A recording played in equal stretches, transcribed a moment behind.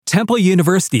Temple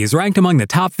University is ranked among the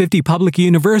top 50 public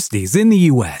universities in the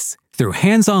U.S. Through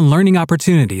hands-on learning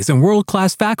opportunities and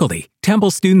world-class faculty,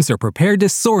 Temple students are prepared to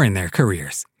soar in their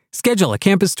careers. Schedule a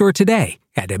campus tour today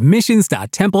at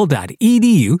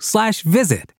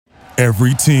admissions.temple.edu/visit.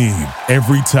 Every team,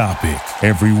 every topic,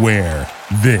 everywhere.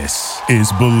 This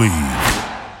is Believe.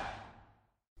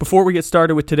 Before we get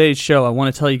started with today's show, I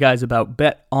want to tell you guys about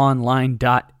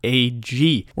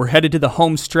betonline.ag. We're headed to the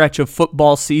home stretch of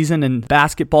football season and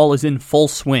basketball is in full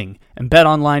swing. And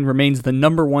BetOnline remains the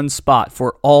number one spot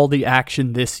for all the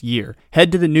action this year.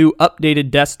 Head to the new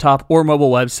updated desktop or mobile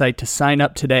website to sign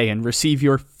up today and receive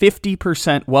your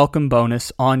 50% welcome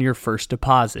bonus on your first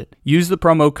deposit. Use the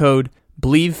promo code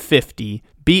BLEAV50,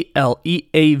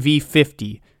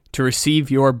 BLEAV50, to receive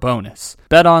your bonus.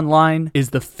 BetOnline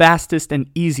is the fastest and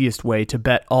easiest way to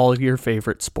bet all your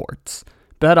favorite sports.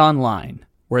 BetOnline,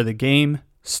 where the game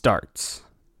starts.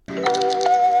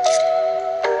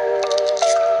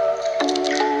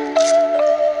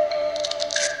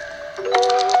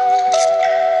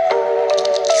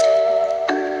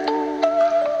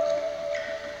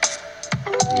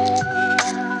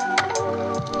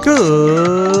 Good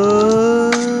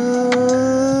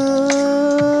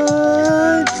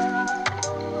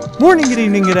morning, good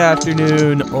evening, good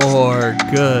afternoon, or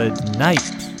good night.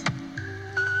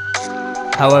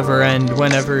 However and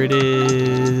whenever it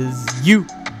is you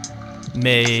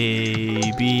may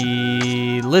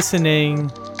be listening,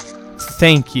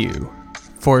 thank you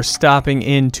for stopping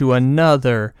into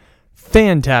another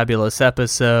fantabulous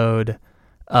episode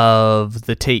of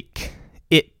the Take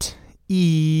It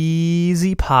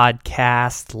Easy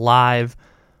podcast, live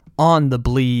on the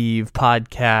Believe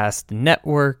Podcast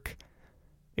Network.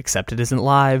 Except it isn't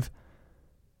live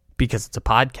because it's a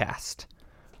podcast.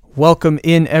 Welcome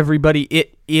in, everybody.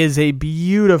 It is a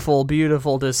beautiful,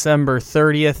 beautiful December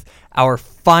 30th, our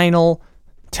final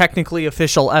technically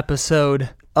official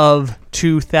episode of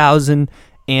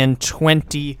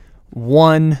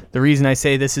 2021. The reason I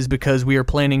say this is because we are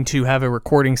planning to have a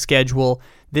recording schedule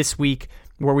this week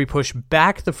where we push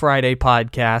back the Friday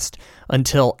podcast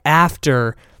until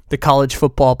after the college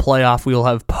football playoff. We will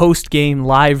have post-game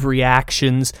live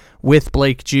reactions with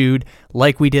Blake Jude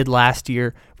like we did last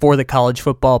year for the college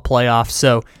football playoff.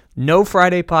 So no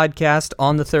Friday podcast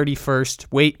on the 31st.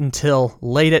 Wait until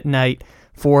late at night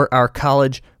for our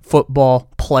college football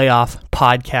playoff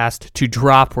podcast to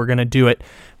drop. We're going to do it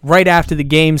right after the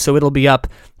game, so it'll be up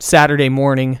Saturday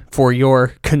morning for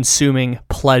your consuming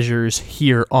pleasures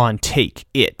here on Take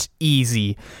It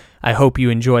Easy. I hope you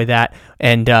enjoy that.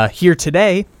 And here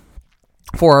today,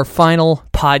 for our final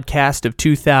podcast of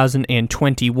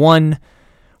 2021,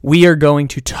 we are going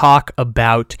to talk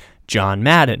about John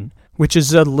Madden, which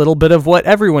is a little bit of what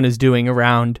everyone is doing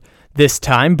around this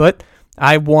time, but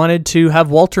I wanted to have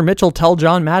Walter Mitchell tell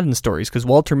John Madden stories because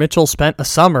Walter Mitchell spent a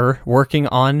summer working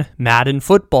on Madden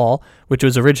Football, which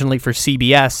was originally for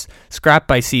CBS, scrapped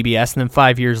by CBS, and then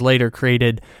 5 years later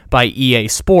created by EA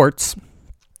Sports,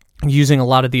 using a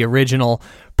lot of the original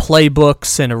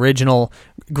playbooks and original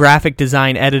graphic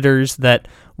design editors that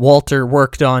Walter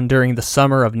worked on during the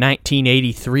summer of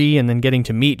 1983 and then getting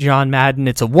to meet John Madden.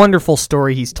 It's a wonderful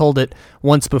story. He's told it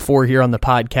once before here on the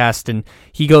podcast, and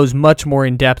he goes much more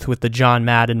in depth with the John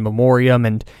Madden Memoriam,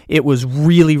 and it was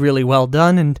really, really well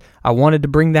done, and I wanted to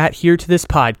bring that here to this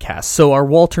podcast. So our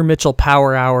Walter Mitchell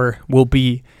Power Hour will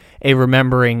be a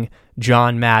Remembering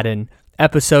John Madden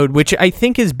episode, which I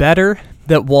think is better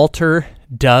that Walter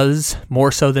does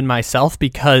more so than myself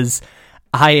because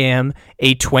I am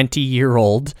a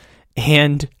 20-year-old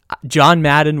and John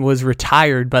Madden was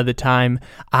retired by the time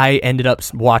I ended up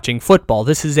watching football.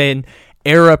 This is an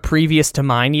era previous to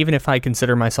mine, even if I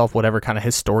consider myself whatever kind of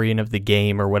historian of the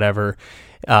game or whatever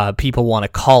people want to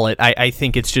call it. I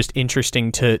think it's just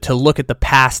interesting to look at the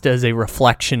past as a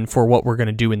reflection for what we're going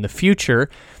to do in the future.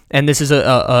 And this is,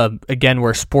 again,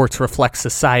 where sports reflects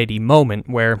society moment,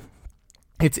 where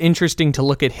it's interesting to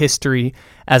look at history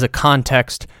as a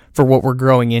context for what we're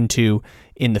growing into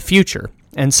in the future.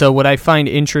 And so what I find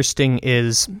interesting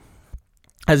is,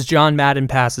 as John Madden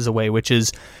passes away, which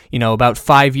is, about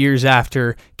 5 years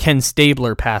after Ken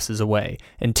Stabler passes away,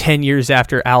 and 10 years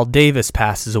after Al Davis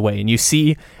passes away, and you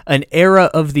see an era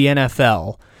of the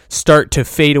NFL start to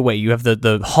fade away. You have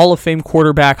the Hall of Fame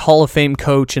quarterback, Hall of Fame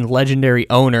coach, and legendary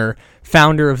owner,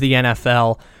 founder of the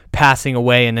NFL, passing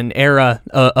away, in an era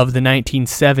of the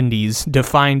 1970s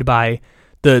defined by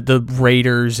the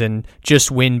Raiders and Just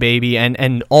Win Baby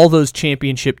and all those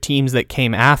championship teams that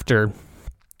came after.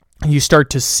 You start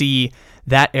to see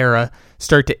that era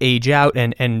start to age out,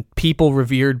 and people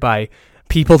revered by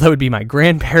people that would be my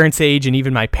grandparents' age and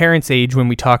even my parents' age when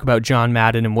we talk about John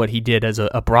Madden and what he did as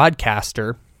a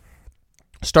broadcaster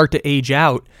start to age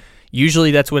out.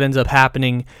 Usually that's what ends up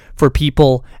happening for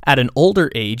people at an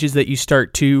older age, is that you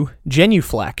start to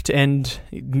genuflect and,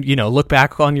 look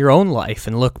back on your own life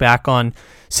and look back on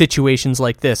situations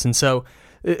like this. And so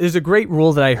there's a great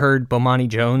rule that I heard Bomani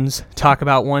Jones talk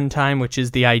about one time, which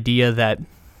is the idea that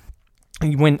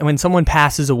when someone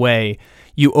passes away,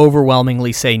 you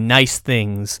overwhelmingly say nice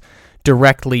things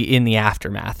directly in the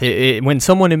aftermath. When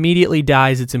someone immediately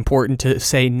dies, it's important to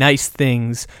say nice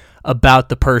things about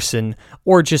the person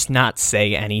or just not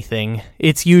say anything.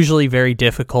 It's usually very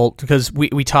difficult because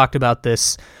we talked about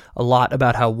this a lot,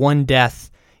 about how one death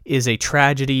is a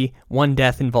tragedy, one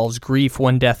death involves grief,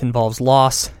 one death involves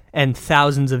loss, and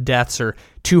thousands of deaths, or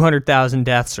 200,000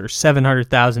 deaths, or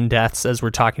 700,000 deaths, as we're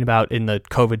talking about in the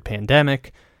COVID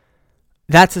pandemic.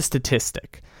 That's a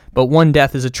statistic. But one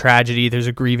death is a tragedy, there's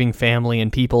a grieving family,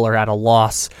 and people are at a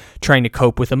loss trying to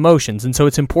cope with emotions. And so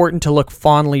it's important to look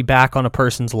fondly back on a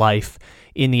person's life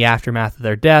in the aftermath of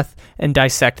their death and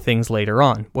dissect things later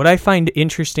on. What I find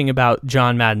interesting about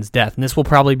John Madden's death, and this will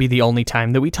probably be the only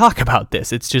time that we talk about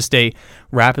this, it's just a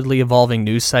rapidly evolving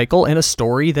news cycle and a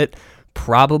story that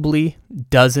probably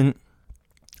doesn't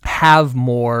have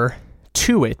more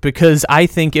to it, because I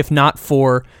think if not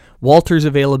for Walter's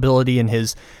availability and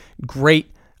his great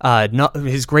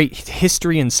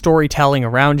history and storytelling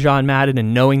around John Madden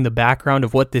and knowing the background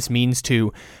of what this means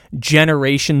to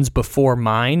generations before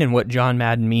mine and what John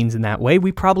Madden means in that way,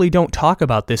 we probably don't talk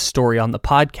about this story on the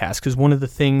podcast, because one of the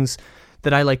things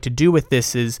that I like to do with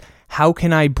this is, how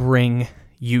can I bring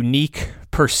unique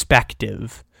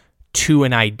perspective to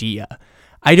an idea?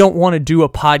 I don't want to do a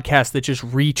podcast that just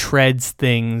retreads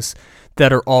things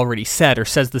that are already said or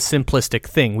says the simplistic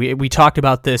thing. We talked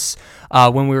about this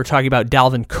when we were talking about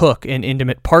Dalvin Cook and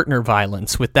intimate partner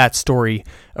violence, with that story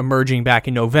emerging back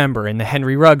in November, and the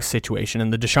Henry Ruggs situation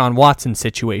and the Deshaun Watson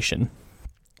situation.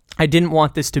 I didn't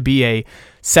want this to be a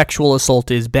sexual assault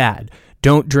is bad,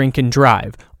 don't drink and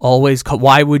drive, always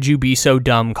why would you be so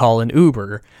dumb, call an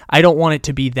Uber. I don't want it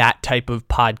to be that type of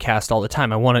podcast all the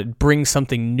time. I want to bring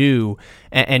something new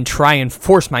and try and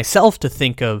force myself to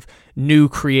think of new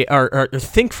or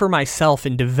think for myself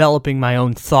in developing my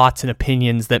own thoughts and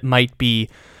opinions that might be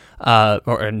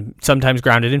and sometimes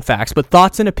grounded in facts, but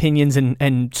thoughts and opinions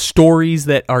and stories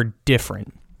that are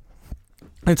different.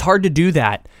 It's hard to do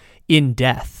that in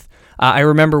death. I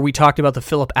remember we talked about the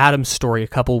Phillip Adams story a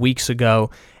couple weeks ago,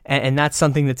 and that's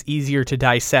something that's easier to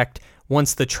dissect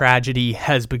once the tragedy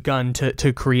has begun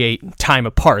to create time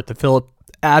apart. The Phillip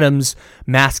Adams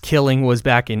mass killing was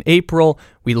back in April.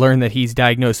 We learned that he's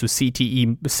diagnosed with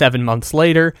CTE 7 months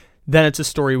later. Then it's a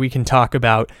story we can talk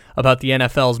about the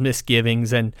NFL's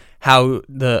misgivings and how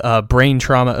the brain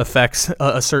trauma affects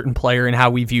a certain player and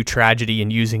how we view tragedy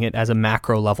and using it as a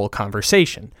macro level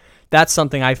conversation. That's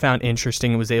something I found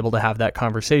interesting and was able to have that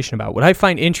conversation about. What I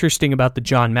find interesting about the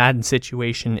John Madden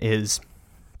situation is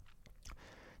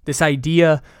this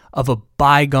idea of a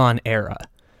bygone era.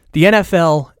 The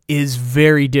NFL is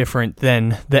very different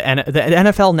than the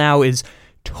NFL now is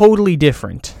totally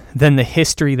different than the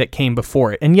history that came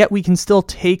before it. And yet we can still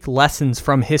take lessons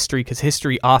from history, because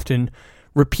history often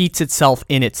repeats itself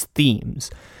in its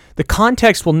themes. The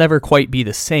context will never quite be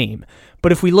the same.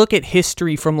 But if we look at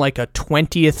history from like a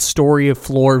 20th story of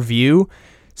floor view,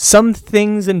 some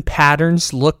things and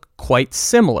patterns look quite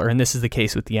similar. And this is the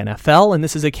case with the NFL, and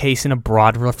this is a case in a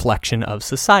broad reflection of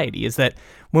society, is that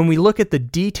when we look at the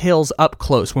details up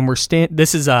close, when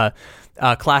this is a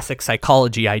classic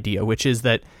psychology idea, which is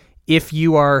that if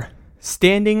you are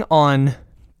standing on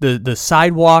the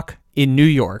sidewalk in New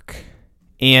York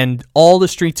and all the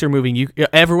streets are moving,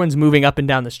 everyone's moving up and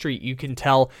down the street, you can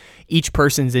tell each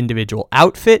person's individual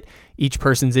outfit, each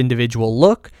person's individual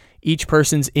look, each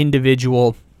person's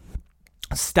individual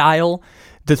style,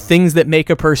 the things that make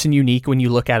a person unique when you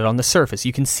look at it on the surface.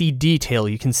 You can see detail,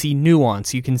 you can see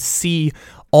nuance, you can see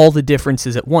all the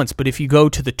differences at once. But if you go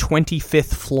to the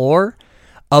 25th floor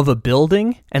of a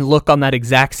building and look on that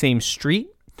exact same street,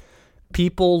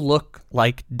 people look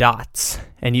like dots,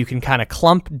 and you can kind of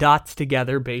clump dots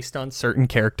together based on certain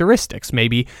characteristics,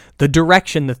 maybe the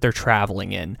direction that they're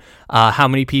traveling in, how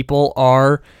many people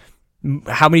are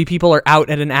out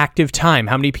at an active time,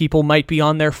 how many people might be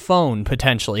on their phone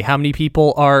potentially, how many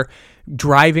people are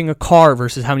driving a car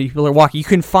versus how many people are walking. You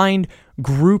can find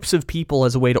groups of people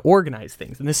as a way to organize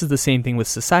things. And this is the same thing with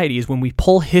society, is when we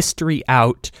pull history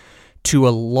out to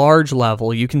a large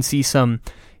level, you can see some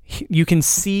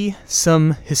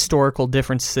historical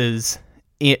differences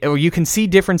or you can see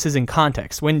differences in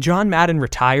context. When John Madden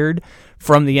retired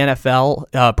from the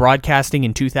NFL broadcasting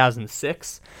in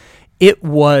 2006, it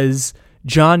was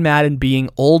John Madden being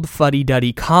old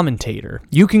fuddy-duddy commentator.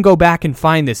 You can go back and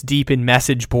find this deep in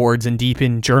message boards and deep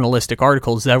in journalistic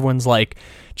articles. Everyone's like,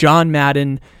 John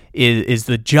Madden is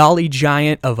the jolly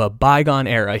giant of a bygone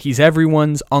era. He's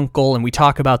everyone's uncle, and we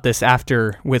talk about this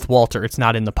after with Walter. It's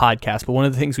not in the podcast, but one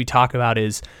of the things we talk about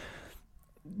is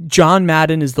John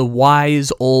Madden is the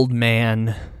wise old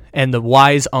man and the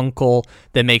wise uncle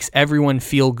that makes everyone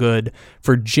feel good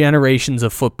for generations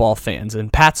of football fans.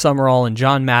 And Pat Summerall and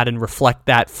John Madden reflect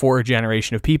that for a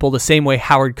generation of people, the same way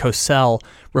Howard Cosell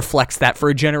reflects that for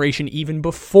a generation even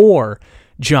before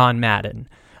John Madden.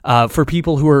 For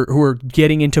people who are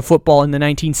getting into football in the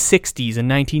 1960s and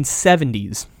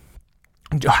 1970s,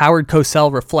 Howard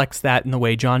Cosell reflects that in the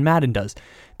way John Madden does.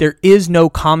 There is no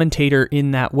commentator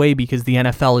in that way because the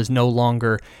NFL is no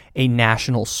longer a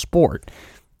national sport.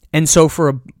 And so for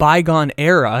a bygone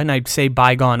era, and I'd say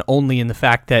bygone only in the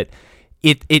fact that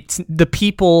it's the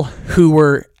people who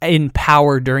were in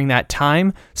power during that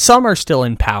time, some are still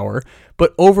in power,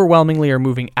 but overwhelmingly are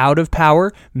moving out of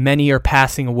power. Many are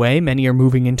passing away. Many are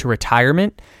moving into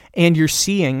retirement. And you're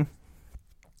seeing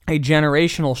a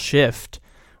generational shift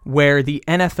where the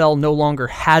NFL no longer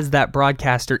has that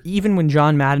broadcaster. Even when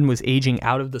John Madden was aging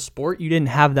out of the sport, you didn't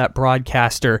have that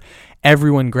broadcaster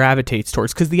everyone gravitates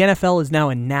towards because the NFL is now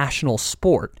a national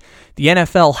sport. The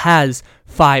NFL has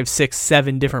 5, 6,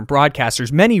 7 different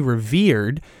broadcasters, many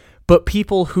revered, but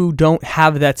people who don't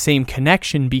have that same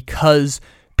connection because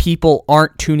people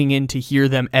aren't tuning in to hear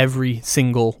them every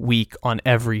single week on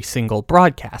every single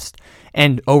broadcast.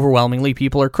 And overwhelmingly,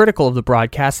 people are critical of the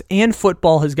broadcast, and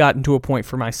football has gotten to a point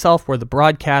for myself where the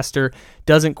broadcaster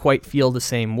doesn't quite feel the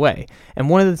same way. And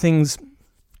one of the things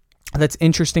that's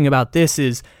interesting about this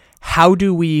is how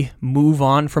do we move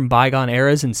on from bygone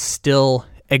eras and still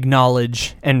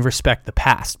acknowledge and respect the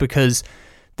past? Because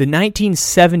the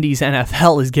 1970s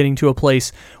NFL is getting to a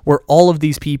place where all of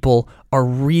these people are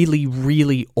really,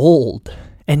 really old.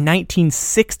 And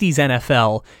 1960s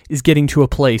NFL is getting to a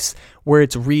place where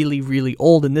it's really, really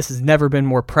old. And this has never been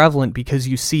more prevalent because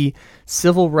you see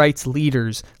civil rights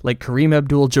leaders like Kareem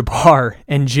Abdul-Jabbar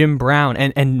and Jim Brown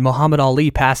and Muhammad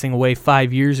Ali passing away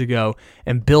 5 years ago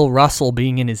and Bill Russell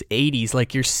being in his 80s.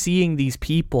 Like, you're seeing these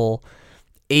people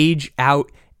age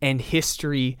out and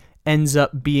history ends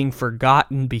up being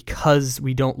forgotten because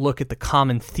we don't look at the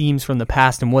common themes from the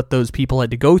past and what those people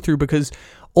had to go through, because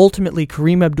ultimately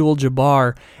Kareem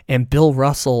Abdul-Jabbar and Bill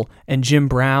Russell and Jim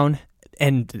Brown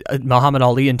and Muhammad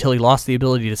Ali, until he lost the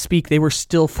ability to speak, they were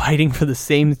still fighting for the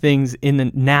same things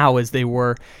now as they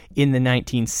were in the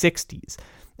 1960s.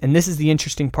 And this is the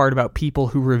interesting part about people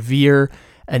who revere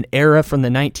an era from the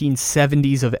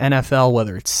 1970s of NFL,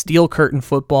 whether it's steel curtain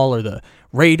football or the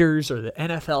Raiders or the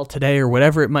NFL today or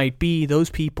whatever it might be. Those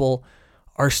people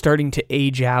are starting to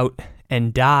age out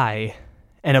and die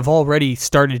and have already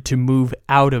started to move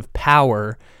out of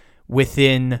power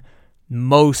within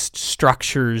most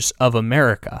structures of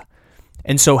America.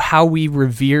 And so how we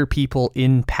revere people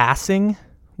in passing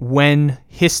when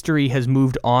history has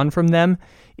moved on from them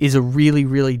is a really,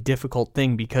 really difficult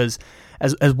thing, because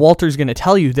as Walter's going to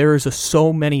tell you, there is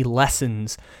so many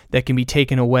lessons that can be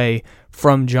taken away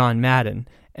from John Madden.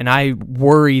 And I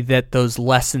worry that those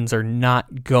lessons are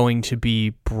not going to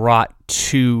be brought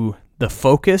to the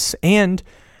focus. And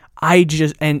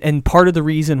and part of the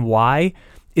reason why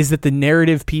is that the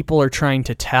narrative people are trying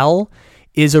to tell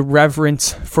is a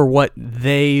reverence for what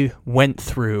they went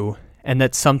through. And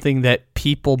that's something that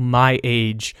people my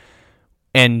age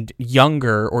and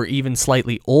younger or even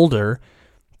slightly older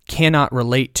cannot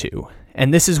relate to.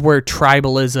 And this is where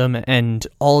tribalism and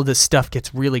all of this stuff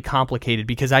gets really complicated,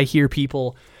 because I hear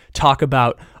people talk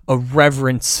about a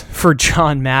reverence for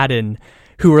John Madden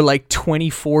who are like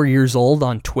 24 years old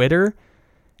on Twitter.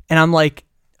 And I'm like,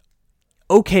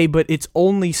 okay, but it's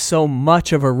only so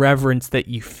much of a reverence that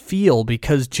you feel,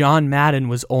 because John Madden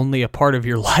was only a part of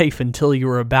your life until you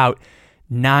were about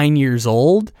 9 years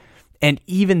old. And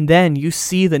even then, you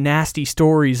see the nasty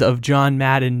stories of John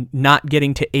Madden not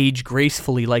getting to age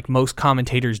gracefully like most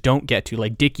commentators don't get to,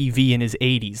 like Dickie V in his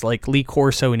 80s, like Lee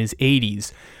Corso in his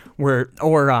 80s, or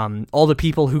all the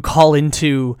people who call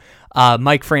into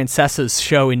Mike Francesa's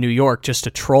show in New York just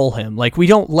to troll him. Like, we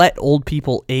don't let old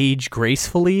people age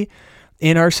gracefully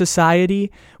in our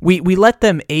society. We let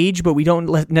them age, but we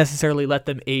don't necessarily let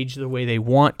them age the way they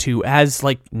want to, as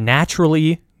like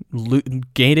naturally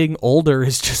getting older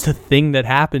is just a thing that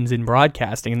happens in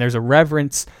broadcasting, and there's a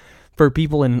reverence for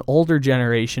people in an older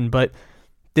generation, but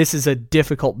this is a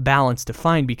difficult balance to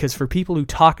find, because for people who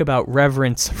talk about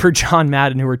reverence for John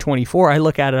Madden who are 24, I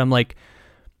look at it, I'm like,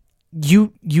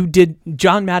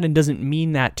 John Madden doesn't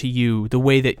mean that to you the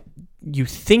way that you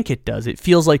think it does. It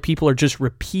feels like people are just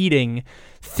repeating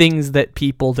things that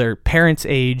people their parents'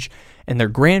 age and their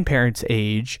grandparents'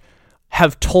 age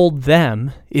have told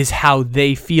them is how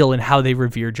they feel and how they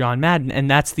revere John Madden. And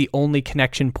that's the only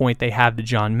connection point they have to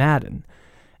John Madden.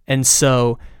 And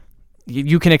so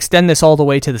you can extend this all the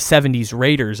way to the 70s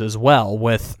Raiders as well,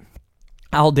 with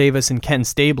Al Davis and Ken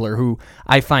Stabler, who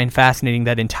I find fascinating,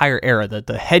 that entire era, that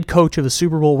the head coach of the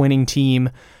Super Bowl winning team,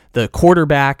 the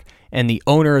quarterback, and the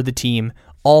owner of the team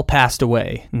all passed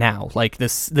away now. Like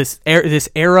this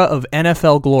era of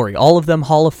NFL glory, all of them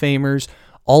Hall of Famers,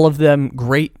 all of them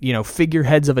great,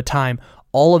 figureheads of a time,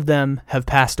 all of them have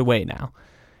passed away now.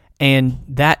 And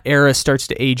that era starts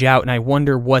to age out, and I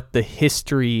wonder what the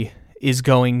history is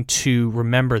going to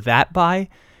remember that by,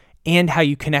 and how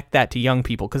you connect that to young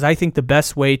people. Because I think the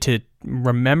best way to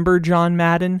remember John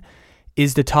Madden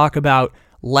is to talk about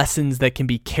lessons that can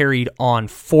be carried on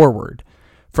forward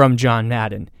from John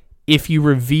Madden. If you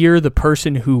revere the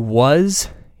person who was,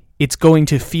 it's going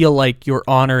to feel like you're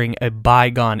honoring a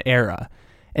bygone era.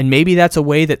 And maybe that's a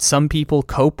way that some people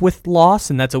cope with loss,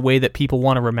 and that's a way that people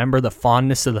want to remember the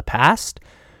fondness of the past.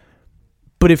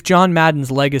 But if John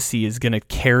Madden's legacy is going to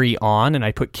carry on, and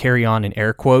I put carry on in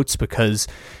air quotes because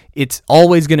it's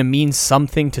always going to mean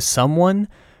something to someone,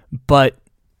 but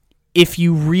if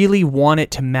you really want it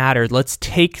to matter, let's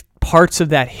take parts of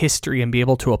that history and be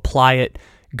able to apply it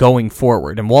going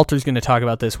forward. And Walter's going to talk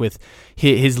about this with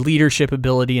his leadership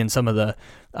ability and some of the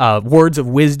words of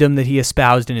wisdom that he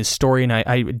espoused in his story, and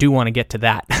I do want to get to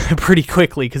that pretty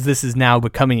quickly, because this is now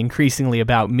becoming increasingly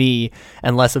about me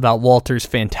and less about Walter's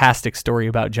fantastic story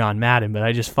about John Madden. But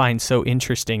I just find so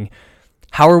interesting,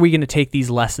 how are we going to take these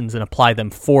lessons and apply them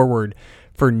forward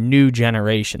for new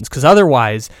generations? Because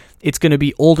otherwise, it's going to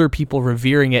be older people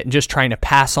revering it and just trying to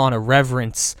pass on a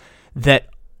reverence that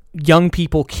young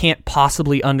people can't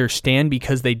possibly understand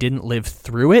because they didn't live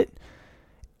through it,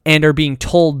 and are being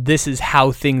told this is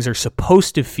how things are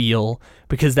supposed to feel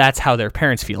because that's how their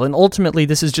parents feel. And ultimately,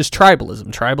 this is just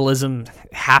tribalism. Tribalism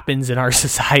happens in our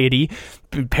society.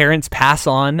 Parents pass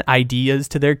on ideas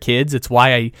to their kids. It's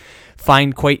why I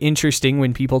find quite interesting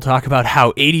when people talk about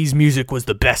how 80s music was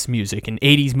the best music and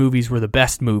 80s movies were the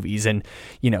best movies, and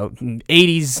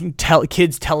 80s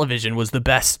kids television was the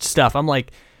best stuff. I'm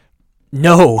like,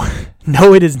 no,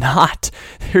 it is not.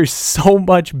 There's so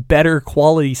much better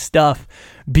quality stuff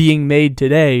being made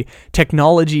today.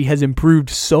 Technology has improved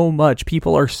so much.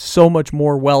 People are so much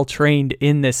more well-trained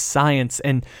in this science,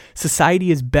 and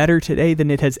society is better today than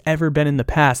it has ever been in the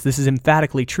past. This is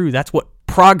emphatically true. That's what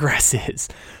progress is.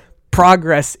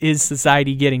 Progress is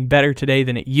society getting better today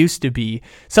than it used to be.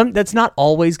 That's not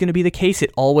always going to be the case.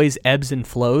 It always ebbs and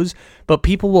flows, but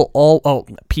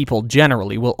people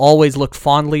generally will always look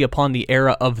fondly upon the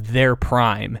era of their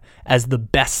prime as the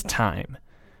best time.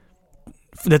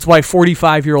 That's why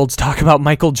 45-year-olds talk about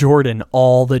Michael Jordan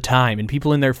all the time, and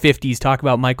people in their 50s talk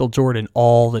about Michael Jordan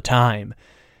all the time,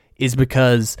 is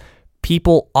because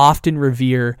people often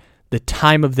revere the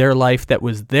time of their life that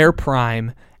was their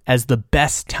prime as the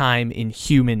best time in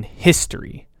human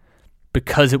history,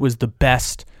 because it was the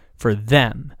best for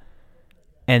them.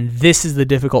 And this is the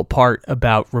difficult part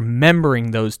about remembering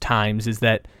those times, is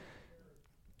that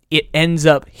it ends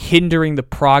up hindering the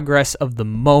progress of the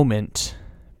moment,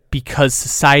 because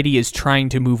society is trying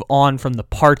to move on from the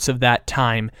parts of that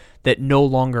time that no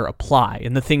longer apply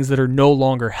and the things that are no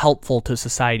longer helpful to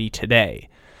society today.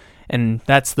 And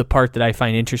that's the part that I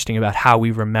find interesting about how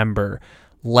we remember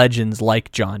legends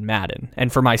like John Madden.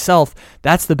 And for myself,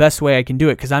 that's the best way I can do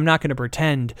it, because I'm not going to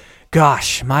pretend,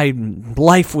 gosh, my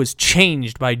life was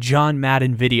changed by John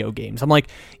Madden video games. I'm like,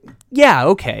 yeah,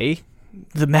 okay,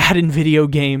 the Madden video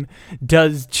game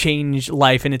does change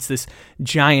life, and it's this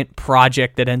giant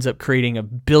project that ends up creating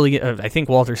I think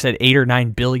Walter said $8 or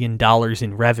 $9 billion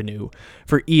in revenue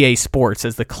for EA Sports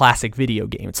as the classic video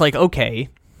game. It's like, okay,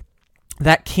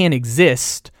 that can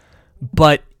exist,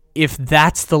 but if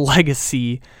that's the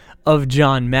legacy of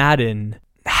John Madden,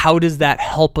 how does that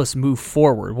help us move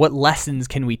forward? What lessons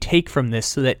can we take from this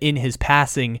so that in his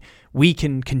passing, we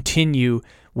can continue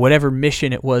whatever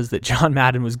mission it was that John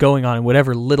Madden was going on in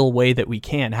whatever little way that we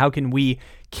can? How can we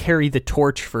carry the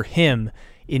torch for him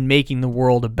in making the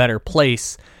world a better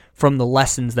place from the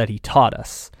lessons that he taught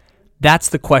us? That's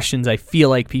the questions I feel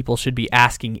like people should be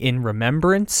asking in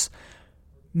remembrance.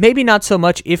 Maybe not so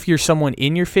much if you're someone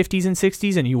in your 50s and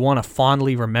 60s and you want to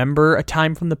fondly remember a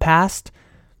time from the past.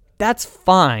 that's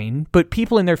fine, but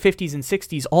people in their 50s and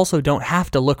 60s also don't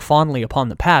have to look fondly upon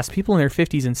the past. People in their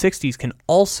 50s and 60s can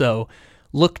also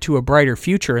look to a brighter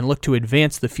future and look to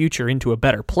advance the future into a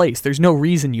better place. There's no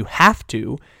reason you have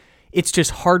to. It's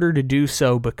just harder to do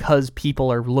so because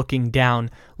people are looking down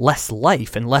less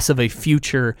life and less of a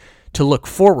future to look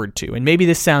forward to. And maybe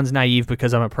this sounds naive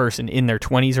because I'm a person in their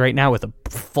 20s right now with a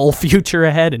full future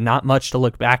ahead and not much to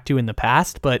look back to in the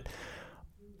past, but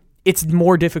it's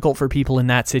more difficult for people in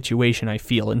that situation, I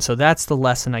feel. And so that's the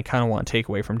lesson I kind of want to take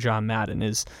away from John Madden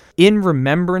is in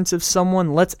remembrance of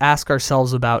someone, let's ask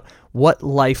ourselves about what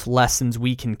life lessons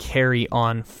we can carry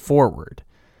on forward.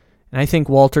 And I think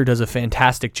Walter does a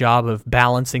fantastic job of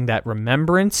balancing that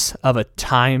remembrance of a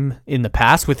time in the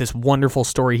past with this wonderful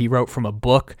story he wrote from a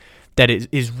book that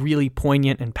is really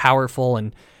poignant and powerful,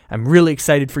 and I'm really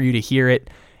excited for you to hear it.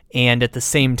 And at the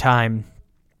same time,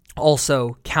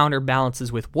 also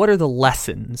counterbalances with what are the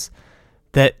lessons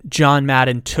that John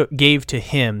Madden gave to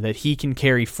him that he can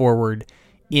carry forward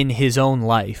in his own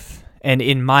life and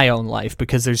in my own life,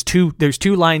 because there's two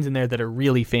lines in there that are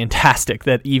really fantastic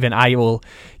that even I will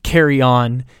carry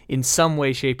on in some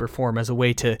way, shape, or form as a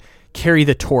way to carry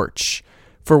the torch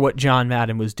for what John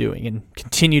Madden was doing and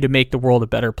continue to make the world a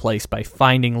better place by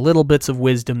finding little bits of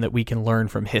wisdom that we can learn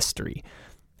from history.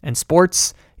 And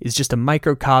sports is just a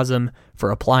microcosm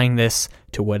for applying this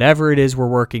to whatever it is we're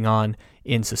working on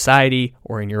in society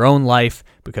or in your own life,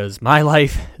 because my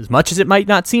life, as much as it might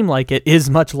not seem like it,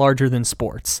 is much larger than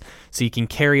sports. So you can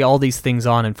carry all these things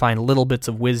on and find little bits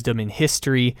of wisdom in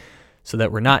history so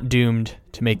that we're not doomed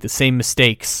to make the same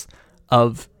mistakes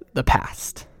of the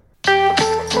past.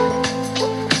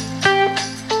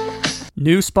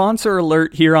 New sponsor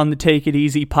alert here on the Take It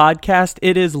Easy podcast.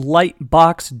 It is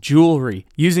Lightbox Jewelry.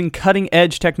 Using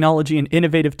cutting-edge technology and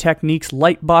innovative techniques,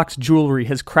 Lightbox Jewelry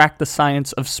has cracked the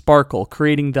science of sparkle,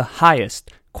 creating the highest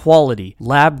quality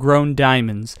lab-grown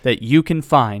diamonds that you can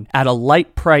find at a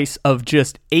light price of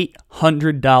just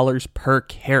 $800 per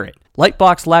carat.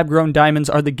 Lightbox lab-grown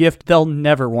diamonds are the gift they'll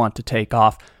never want to take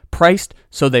off, priced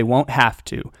so they won't have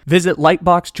to. Visit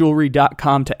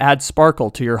lightboxjewelry.com to add sparkle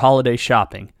to your holiday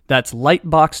shopping. That's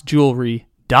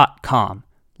lightboxjewelry.com.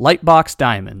 Lightbox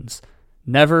Diamonds.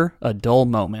 Never a dull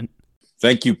moment.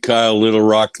 Thank you, Kyle Little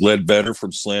Rock Ledbetter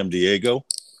from Slam Diego.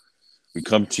 We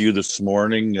come to you this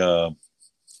morning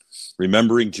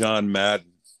remembering John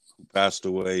Madden, who passed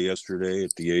away yesterday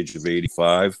at the age of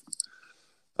 85.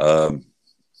 Wow,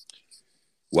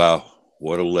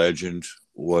 what a legend.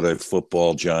 What a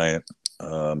football giant.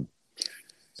 And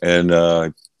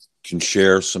can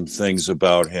share some things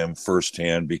about him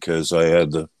firsthand because I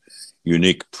had the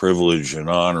unique privilege and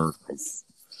honor of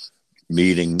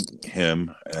meeting him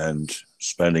and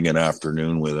spending an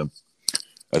afternoon with him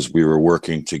as we were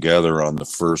working together on the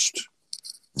first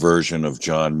version of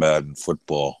John Madden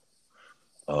football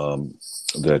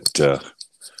that,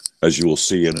 as you will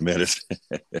see in a minute,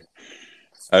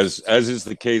 as is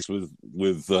the case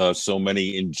with so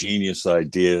many ingenious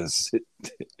ideas,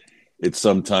 it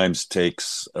sometimes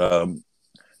takes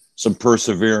some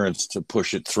perseverance to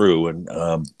push it through. And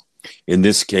in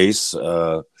this case,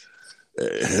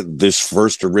 this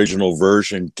first original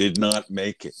version did not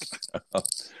make it.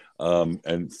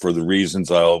 And for the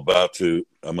reasons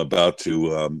I'm about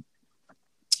to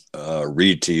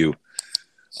read to you,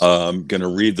 I'm going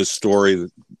to read the story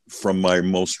from my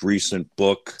most recent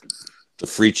book, The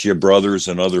Friccia Brothers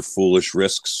and Other Foolish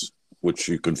Risks, which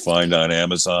you can find on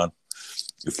Amazon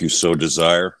if you so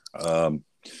desire. And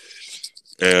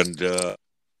it's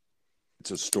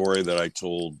a story that I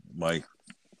told my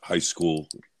high school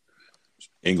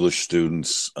English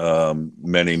students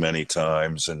many, many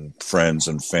times, and friends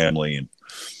and family.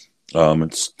 And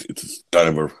it's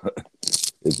kind of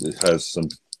it has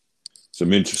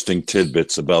some interesting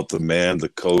tidbits about the man, the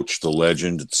coach, the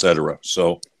legend, etc.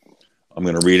 So I'm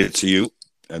going to read it to you,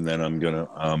 and then I'm going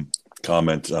to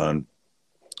comment on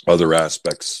other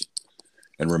aspects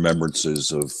and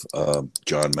remembrances of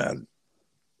John Madden.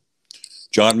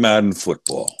 John Madden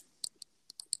football.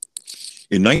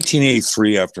 In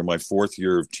 1983, after my fourth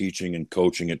year of teaching and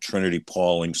coaching at Trinity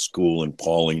Pauling School in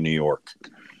Pauling, New York,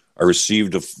 I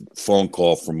received a phone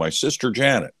call from my sister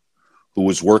Janet, who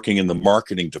was working in the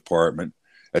marketing department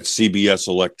at CBS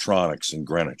Electronics in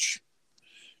Greenwich.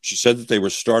 She said that they were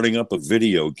starting up a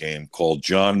video game called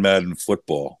John Madden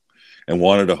Football and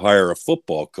wanted to hire a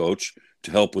football coach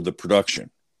to help with the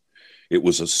production. It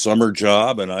was a summer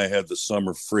job, and I had the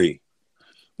summer free.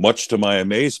 Much to my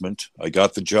amazement, I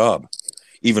got the job.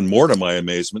 Even more to my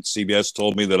amazement, CBS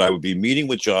told me that I would be meeting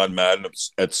with John Madden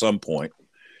at some point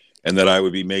and that I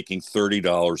would be making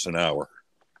 $30 an hour.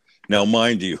 Now,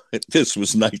 mind you, this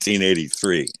was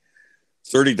 1983.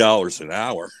 $30 an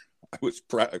hour.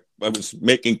 I was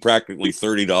making practically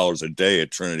 $30 a day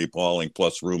at Trinity Pauling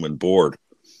plus room and board,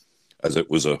 as it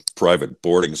was a private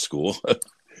boarding school.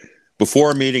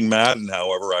 Before meeting Madden,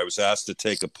 however, I was asked to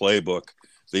take a playbook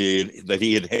that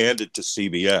he had handed to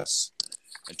CBS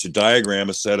and to diagram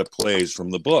a set of plays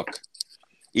from the book.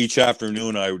 Each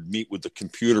afternoon, I would meet with the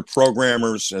computer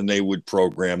programmers, and they would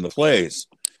program the plays.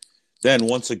 Then,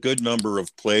 once a good number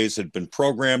of plays had been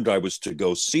programmed, I was to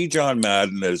go see John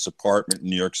Madden at his apartment in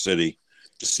New York City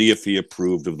to see if he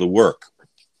approved of the work.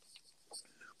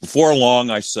 Before long,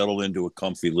 I settled into a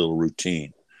comfy little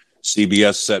routine.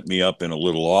 CBS set me up in a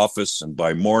little office, and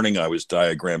by morning, I was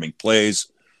diagramming plays,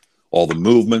 all the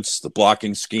movements, the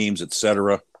blocking schemes,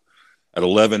 etc. At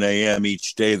 11 a.m.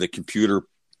 each day, the computer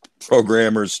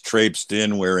programmers traipsed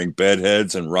in wearing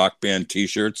bedheads and rock band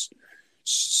T-shirts,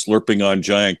 slurping on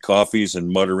giant coffees and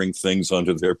muttering things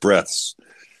under their breaths.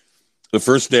 The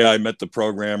first day I met the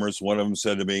programmers, one of them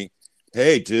said to me,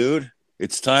 "Hey, dude,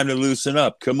 it's time to loosen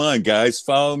up. Come on, guys,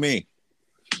 follow me."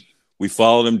 We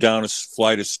followed him down a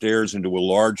flight of stairs into a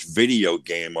large video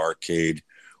game arcade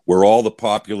where all the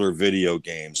popular video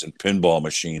games and pinball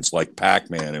machines like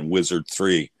Pac-Man and Wizard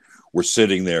 3 were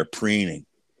sitting there preening.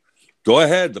 "Go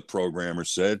ahead," the programmer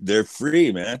said. "They're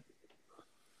free, man."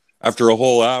 After a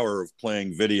whole hour of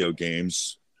playing video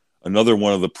games, another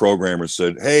one of the programmers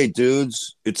said, "Hey,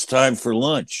 dudes, it's time for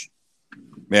lunch."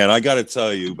 Man, I got to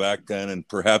tell you, back then, and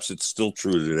perhaps it's still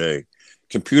true today,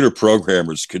 computer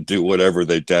programmers could do whatever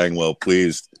they dang well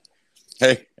pleased.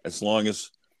 Hey, as long as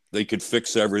they could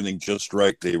fix everything just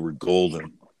right, they were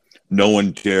golden. No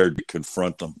one dared to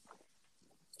confront them.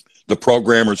 The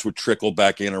programmers would trickle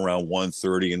back in around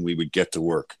 1:30, and we would get to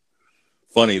work.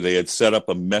 Funny, they had set up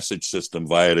a message system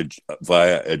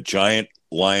via a giant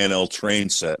Lionel train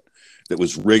set that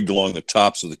was rigged along the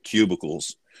tops of the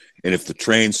cubicles. And if the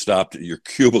train stopped at your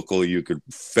cubicle, you could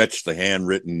fetch the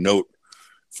handwritten note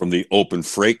from the open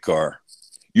freight car.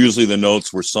 Usually the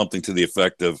notes were something to the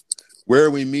effect of, "Where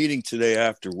are we meeting today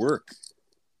after work?"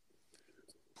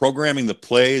 Programming the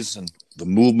plays and the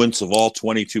movements of all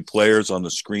 22 players on the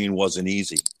screen wasn't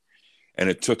easy, and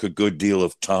it took a good deal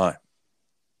of time.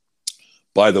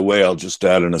 By the way, I'll just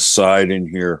add an aside in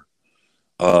here,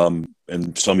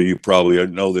 and some of you probably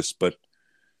know this, but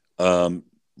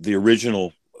the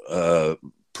original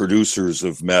producers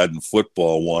of Madden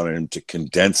Football wanted him to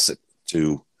condense it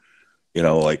to,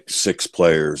 like 6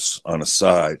 players on a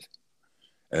side,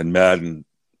 and Madden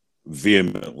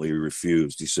vehemently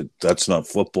refused. He said, "That's not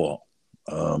football.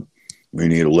 We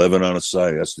need 11 on a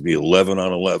side. It has to be 11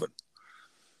 on 11.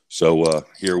 So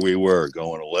here we were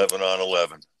going 11 on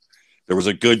 11. There was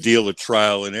a good deal of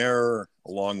trial and error,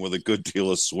 along with a good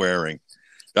deal of swearing.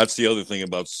 That's the other thing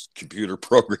about computer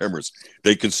programmers.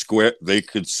 They could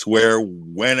swear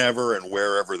whenever and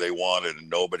wherever they wanted, and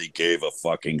nobody gave a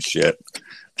fucking shit.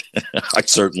 I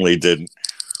certainly didn't.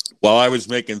 While I was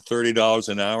making $30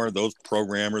 an hour, those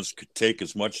programmers could take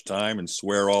as much time and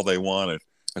swear all they wanted,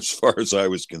 as far as I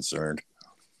was concerned.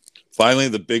 Finally,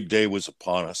 the big day was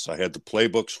upon us. I had the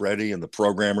playbooks ready, and the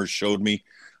programmers showed me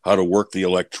how to work the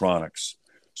electronics.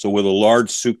 So with a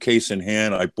large suitcase in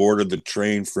hand, I boarded the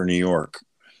train for New York.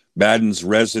 Madden's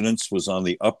residence was on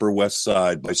the Upper West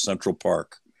Side by Central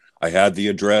Park. I had the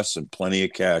address and plenty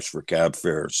of cash for cab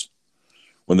fares.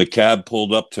 When the cab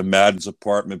pulled up to Madden's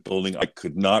apartment building, I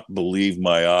could not believe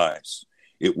my eyes.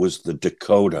 It was the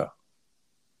Dakota.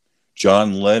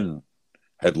 John Lennon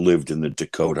had lived in the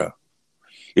Dakota.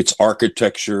 Its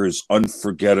architecture is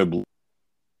unforgettable,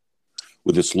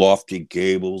 with its lofty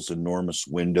gables, enormous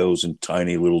windows, and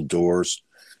tiny little doors.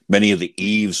 Many of the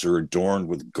eaves are adorned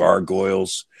with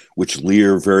gargoyles, which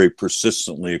leer very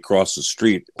persistently across the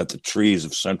street at the trees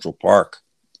of Central Park.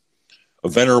 A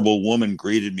venerable woman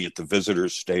greeted me at the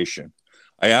visitor's station.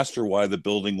 I asked her why the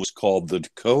building was called the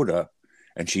Dakota,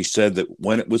 and she said that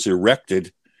when it was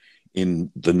erected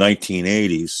in the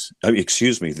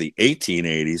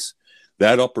 1880s,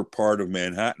 that upper part of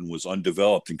Manhattan was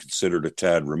undeveloped and considered a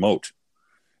tad remote.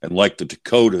 And like the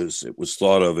Dakotas, it was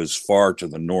thought of as far to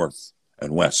the north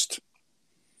and west.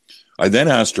 I then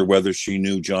asked her whether she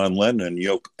knew John Lennon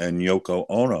and Yoko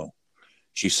Ono.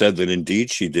 She said that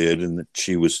indeed she did, and that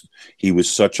he was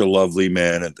such a lovely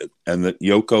man, and that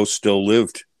Yoko still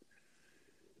lived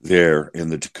there in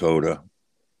the Dakota.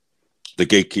 The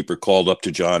gatekeeper called up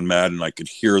to John Madden. I could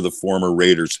hear the former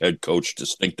Raiders head coach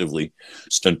distinctively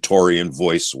stentorian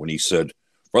voice when he said,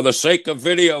 "For the sake of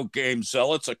video game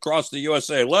zealots across the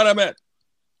USA, let him in."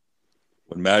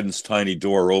 When Madden's tiny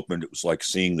door opened, it was like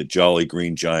seeing the Jolly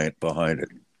Green Giant behind it.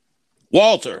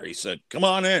 "Walter," he said, "come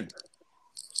on in."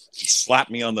 He slapped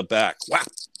me on the back. Whap!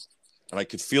 and I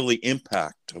could feel the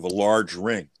impact of a large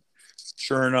ring.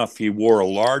 Sure enough, he wore a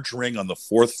large ring on the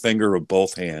fourth finger of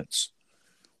both hands.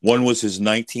 One was his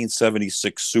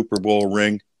 1976 Super Bowl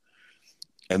ring,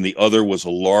 and the other was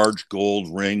a large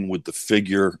gold ring with the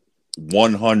figure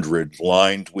 100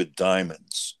 lined with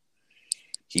diamonds.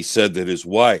 He said that his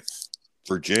wife,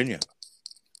 Virginia,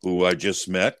 who I just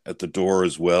met at the door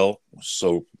as well, was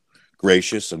so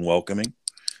gracious and welcoming,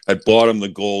 had bought him the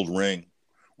gold ring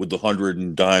with the 100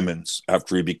 in diamonds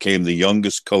after he became the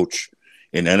youngest coach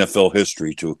in NFL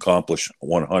history to accomplish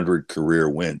 100 career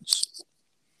wins.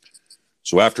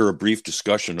 So after a brief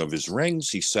discussion of his rings,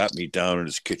 he sat me down at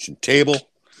his kitchen table.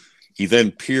 He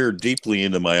then peered deeply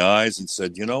into my eyes and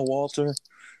said, "You know, Walter,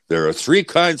 there are three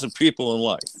kinds of people in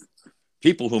life.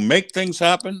 People who make things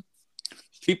happen,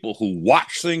 people who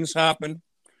watch things happen,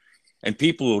 and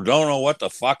people who don't know what the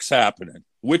fuck's happening.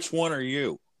 Which one are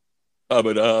you?"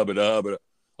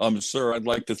 Sir, I'd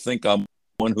like to think I'm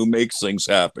one who makes things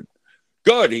happen.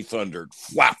 "Good," he thundered.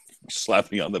 Whap! He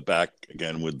slapped me on the back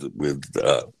again with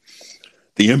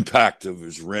the impact of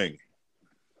his ring.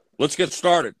 "Let's get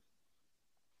started."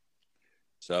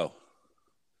 So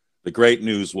the great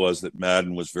news was that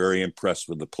Madden was very impressed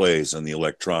with the plays and the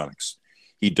electronics.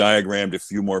 He diagrammed a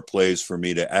few more plays for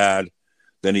me to add.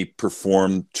 Then he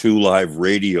performed 2 live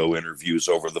radio interviews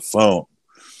over the phone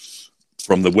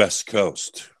from the West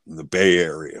Coast, the Bay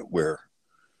Area, where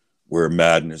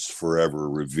Madden is forever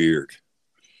revered.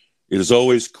 It is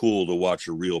always cool to watch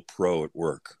a real pro at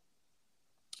work.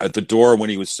 At the door, when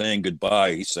he was saying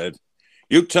goodbye, he said,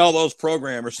 "You tell those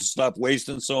programmers to stop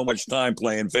wasting so much time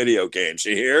playing video games,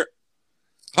 you hear?"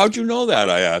 "How'd you know that?"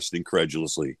 I asked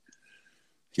incredulously.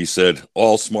 He said,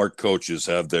 "All smart coaches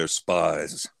have their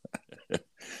spies."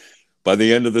 By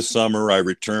the end of the summer, I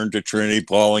returned to Trinity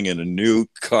Pauling in a new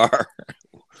car,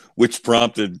 which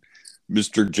prompted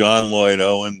Mr. John Lloyd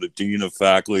Owen, the dean of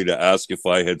faculty, to ask if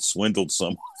I had swindled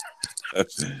someone.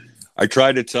 I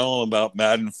tried to tell him about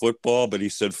Madden football, but he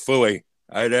said, "Phooey,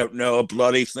 I don't know a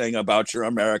bloody thing about your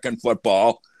American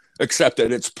football, except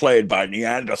that it's played by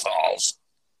Neanderthals."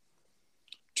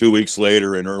 2 weeks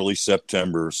later, in early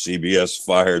September, CBS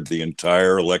fired the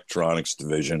entire electronics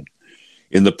division.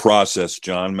 In the process,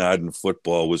 John Madden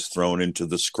football was thrown into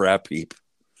the scrap heap.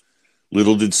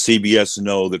 Little did CBS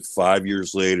know that 5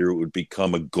 years later it would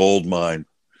become a gold mine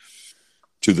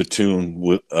to the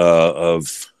tune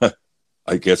of,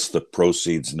 I guess the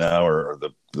proceeds now, or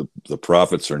the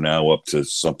profits are now up to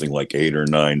something like 8 or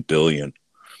 9 billion.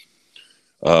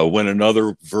 When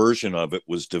another version of it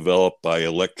was developed by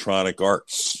Electronic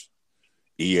Arts,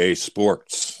 EA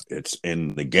Sports, it's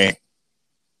in the game.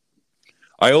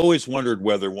 I always wondered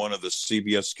whether one of the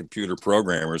CBS computer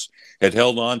programmers had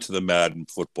held on to the Madden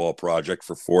football project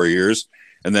for 4 years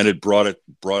and then had brought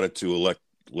it to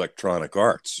Electronic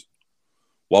Arts.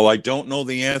 While I don't know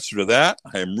the answer to that,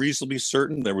 I am reasonably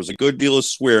certain there was a good deal of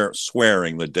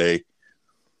swearing the day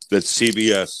that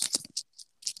CBS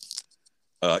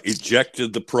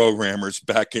ejected the programmers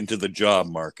back into the job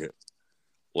market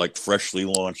like freshly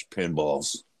launched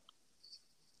pinballs.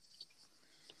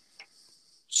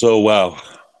 So, wow,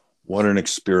 what an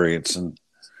experience. And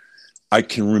I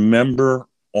can remember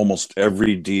almost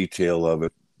every detail of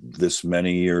it this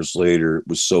many years later. It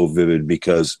was so vivid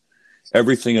because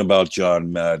everything about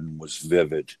John Madden was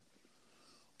vivid.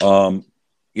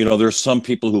 There's some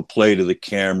people who play to the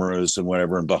cameras and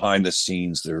whatever, and behind the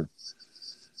scenes, they're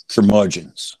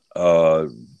curmudgeons.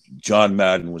 John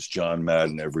Madden was John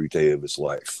Madden every day of his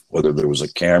life, whether there was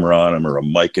a camera on him or a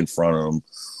mic in front of him,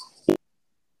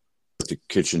 at the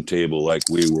kitchen table like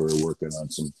we were working on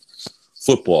some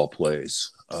football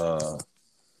plays.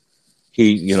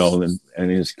 He, in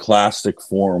his classic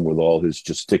form with all his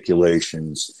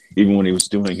gesticulations, even when he was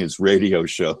doing his radio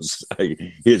shows,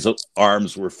 his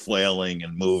arms were flailing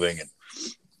and moving. And,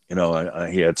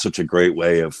 he had such a great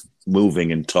way of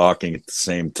moving and talking at the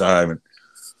same time,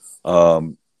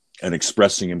 and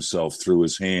expressing himself through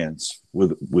his hands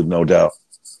with no doubt.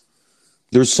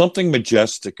 There's something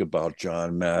majestic about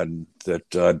John Madden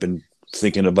that I've been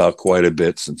thinking about quite a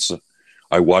bit since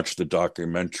I watched the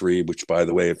documentary, which, by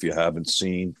the way, if you haven't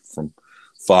seen, from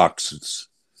Fox,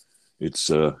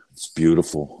 it's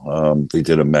beautiful. They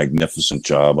did a magnificent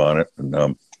job on it,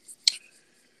 and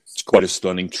it's quite a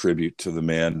stunning tribute to the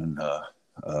man.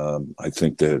 And I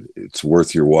think that it's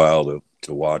worth your while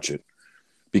to watch it,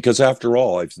 because after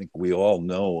all, I think we all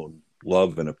know,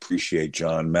 love, and appreciate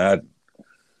John Madden.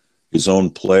 His own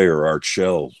player, Art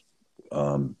Shell,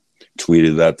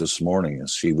 tweeted that this morning,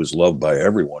 as he was loved by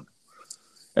everyone.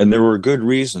 And there were good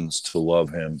reasons to love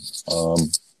him.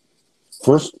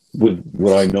 First, with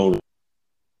what I know,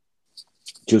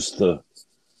 just the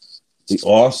the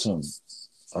awesome,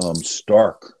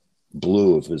 stark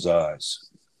blue of his eyes.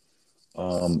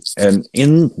 And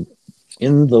in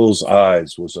those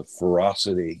eyes was a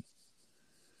ferocity,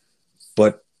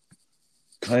 but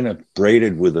kind of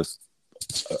braided with a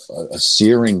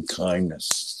searing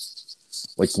kindness.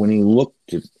 Like when he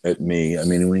looked at me, I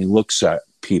mean, when he looks at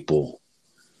people,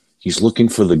 he's looking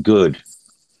for the good.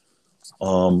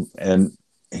 And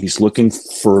he's looking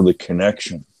for the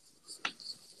connection.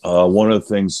 One of the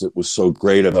things that was so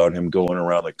great about him going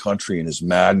around the country in his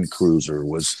Madden cruiser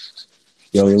was,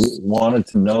 he wanted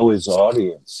to know his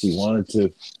audience. He wanted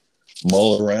to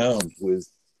mull around with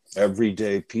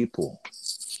everyday people.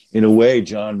 In a way,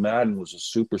 John Madden was a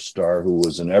superstar who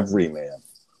was an everyman.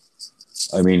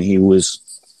 I mean, he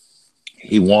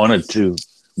wanted to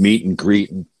meet and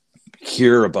greet and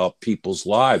hear about people's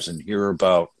lives and hear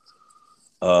about,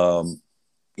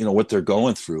 what they're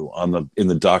going through. In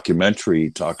the documentary, he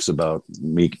talks about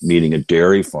meeting a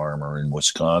dairy farmer in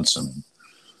Wisconsin,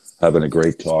 having a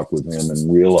great talk with him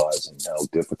and realizing how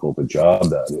difficult a job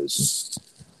that is.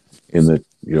 In that,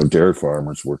 dairy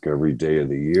farmers work every day of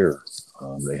the year.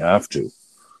 They have to.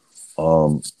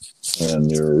 And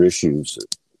there are issues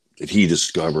that he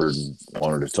discovered and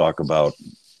wanted to talk about.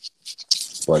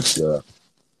 But,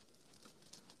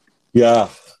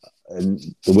 and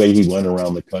the way he went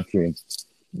around the country,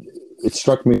 it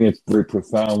struck me very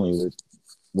profoundly that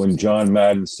when John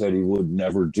Madden said he would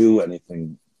never do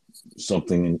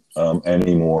something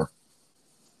anymore,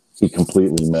 he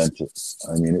completely meant it.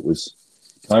 I mean, it was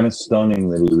kind of stunning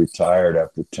that he retired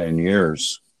after 10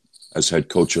 years as head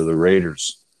coach of the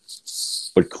Raiders.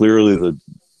 But clearly the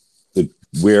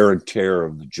wear and tear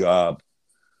of the job,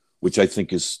 which I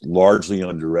think is largely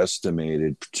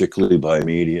underestimated, particularly by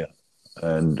media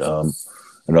and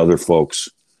other folks,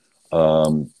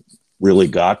 really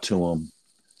got to him.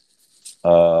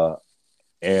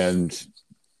 And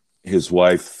his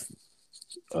wife,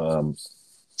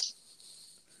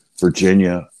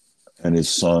 Virginia, and his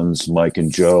sons, Mike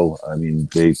and Joe, I mean,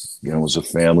 it was a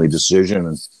family decision.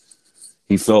 And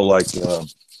he felt like,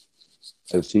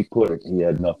 as he put it, he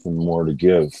had nothing more to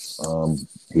give.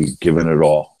 He'd given it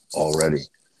all already.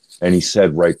 And he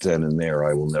said right then and there,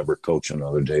 I will never coach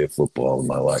another day of football in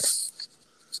my life,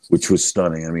 which was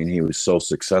stunning. I mean, he was so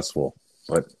successful.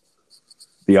 But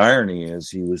the irony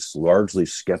is he was largely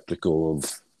skeptical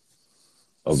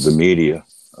of the media.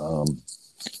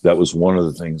 That was one of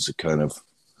the things that kind of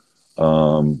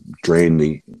drained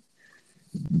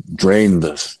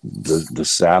the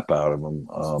sap out of him.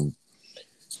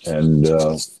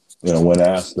 When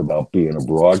asked about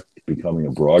becoming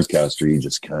a broadcaster, he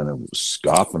just kind of was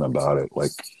scoffing about it.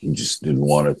 Like he just didn't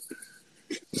want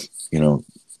to,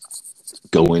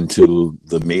 go into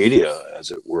the media,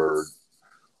 as it were,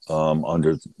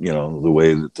 under, the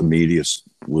way that the media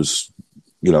was,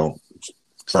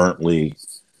 currently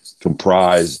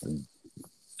comprised and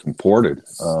comported.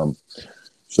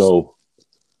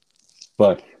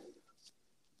 But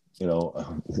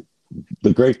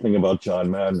the great thing about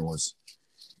John Madden was,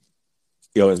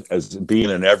 as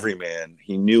being an everyman,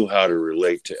 he knew how to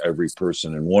relate to every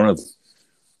person. And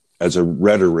as a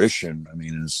rhetorician, I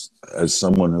mean, as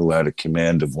someone who had a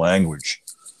command of language,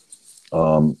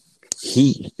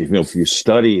 if you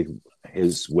study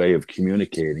his way of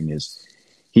communicating,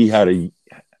 he had a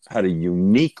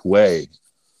unique way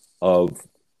of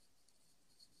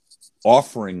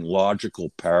offering logical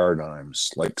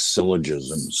paradigms, like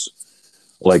syllogisms,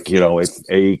 like, if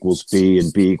A equals B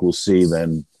and B equals C,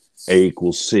 then A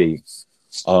equals C.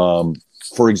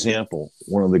 For example,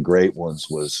 one of the great ones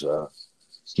was,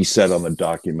 he said on the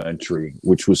documentary,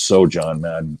 which was so John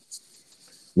Madden,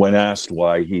 when asked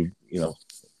why he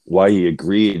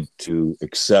agreed to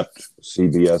accept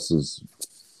CBS's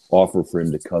offer for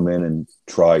him to come in and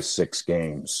try 6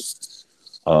 games.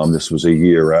 This was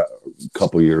a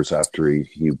couple years after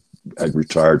he had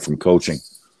retired from coaching.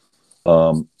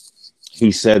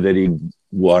 He said that he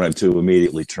wanted to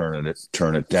immediately turn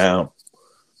it down,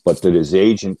 but that his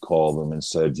agent called him and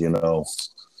said,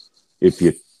 if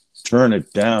you turn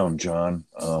it down, John,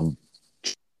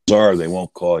 they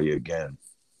won't call you again.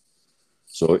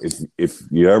 So if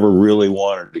you ever really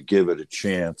wanted to give it a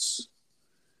chance,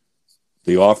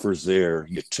 the offer's there,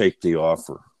 you take the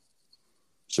offer.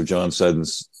 So John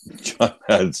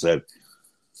Madden said,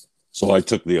 so I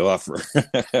took the offer.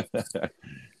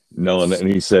 No, and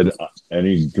he said, and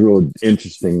he drew an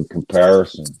interesting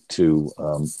comparison to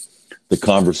the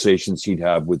conversations he'd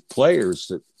have with players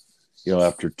that,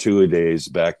 after 2-a-days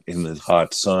back in the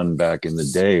hot sun back in the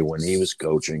day when he was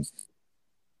coaching,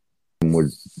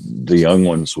 the young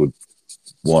ones would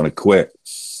want to quit.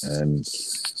 And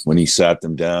when he sat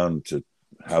them down to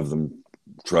have them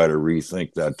try to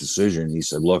rethink that decision. He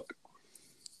said, look,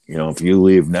 if you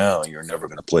leave now, you're never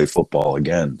going to play football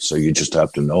again. So you just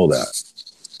have to know that.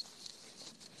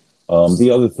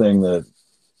 The other thing that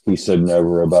he said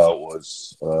never about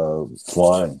was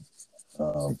flying.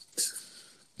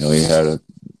 He had a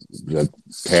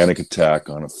panic attack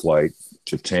on a flight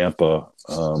to Tampa,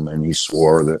 and he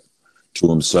swore that to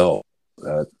himself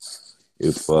that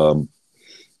if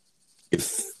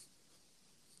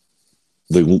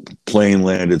the plane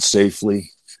landed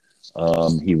safely,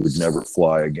 he would never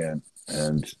fly again,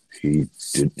 and he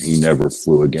never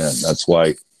flew again. That's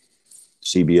why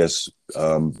CBS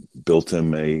built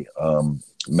him a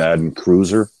Madden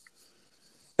Cruiser,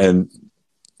 and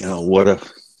what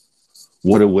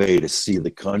a way to see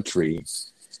the country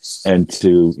and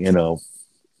to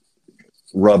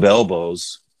rub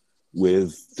elbows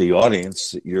with the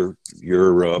audience that you're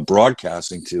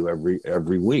broadcasting to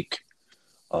every week.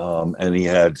 And he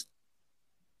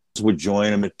would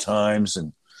join him at times,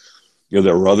 and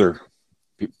there were other.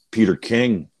 Peter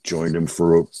King joined him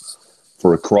for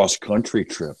a cross country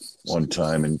trip one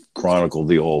time and chronicled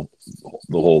the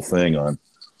whole thing on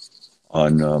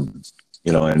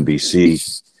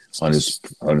NBC on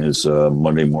his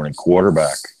Monday Morning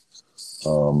Quarterback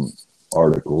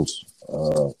articles.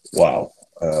 Wow,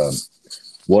 and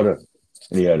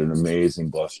he had an amazing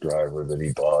bus driver that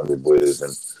he bonded with,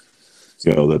 and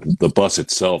the bus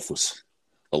itself was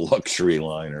a luxury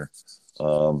liner.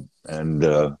 And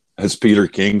as Peter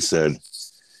King said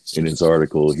in his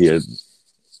article,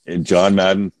 John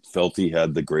Madden felt he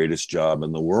had the greatest job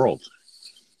in the world,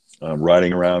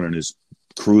 riding around in his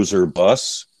cruiser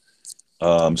bus,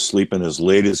 sleeping as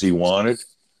late as he wanted,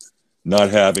 not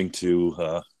having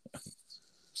to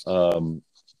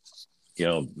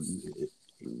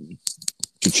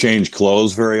change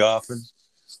clothes very often,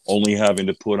 only having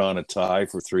to put on a tie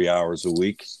for 3 hours a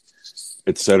week,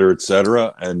 et cetera, et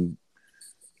cetera. And,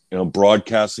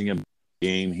 broadcasting a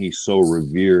game he so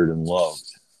revered and loved.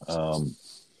 But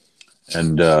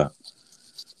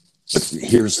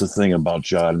here's the thing about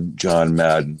John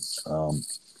Madden.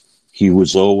 He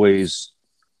was always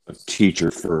a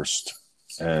teacher first.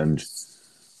 And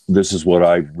this is what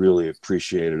I really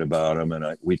appreciated about him.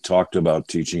 And we talked about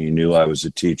teaching. He knew I was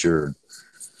a teacher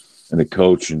and a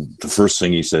coach. And the first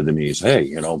thing he said to me is,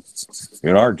 hey, in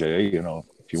our day,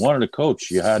 if you wanted to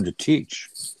coach, you had to teach.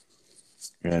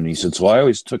 And he said, so I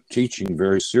always took teaching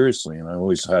very seriously, and I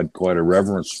always had quite a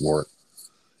reverence for it.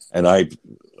 And I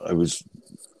was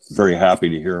very happy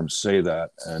to hear him say that.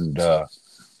 And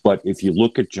but if you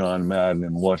look at John Madden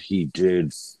and what he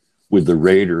did with the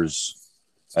Raiders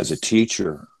as a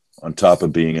teacher, on top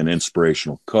of being an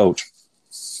inspirational coach,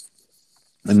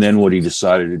 and then what he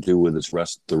decided to do with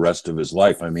the rest of his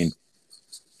life. I mean,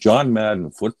 John Madden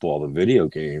football, the video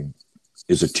game,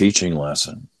 is a teaching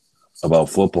lesson about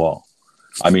football.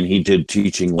 I mean, he did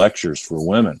teaching lectures for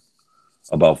women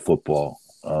about football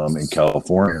in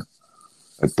California,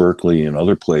 at Berkeley and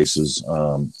other places.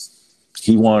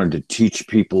 He wanted to teach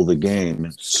people the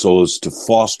game so as to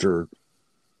foster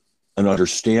an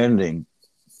understanding,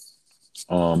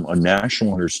 a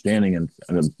national understanding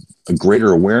and a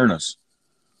greater awareness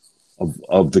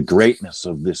of the greatness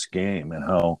of this game and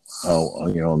how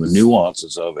the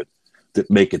nuances of it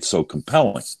that make it so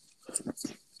compelling.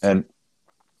 And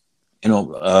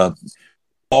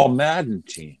Paul Madden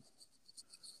team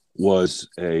was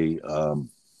a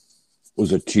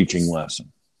teaching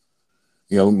lesson.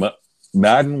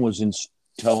 Madden was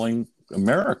telling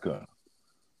America,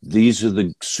 these are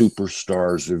the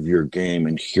superstars of your game,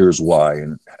 and here's why.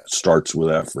 And it starts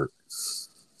with effort,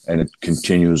 and it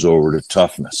continues over to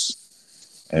toughness,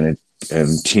 and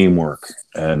teamwork,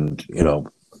 and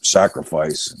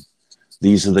sacrifice. And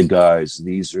these are the guys.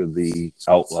 These are the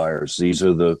outliers. These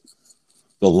are the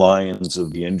lions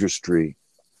of the industry,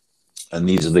 and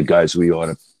these are the guys we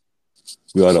ought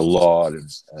to laud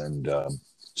and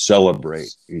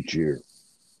celebrate each year.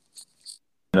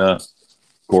 Of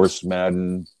course,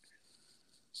 Madden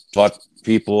taught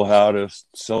people how to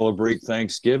celebrate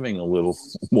Thanksgiving a little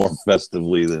more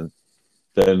festively than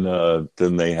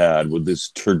they had with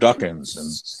his turduckens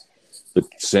and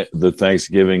the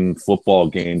Thanksgiving football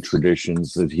game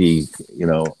traditions that he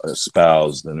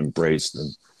espoused and embraced.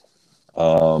 And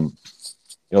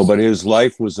but his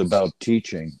life was about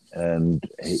teaching, and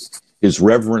his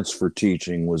reverence for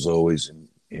teaching was always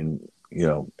in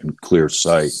clear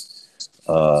sight.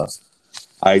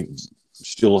 I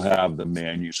still have the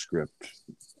manuscript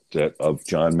of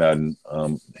John Madden,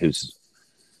 his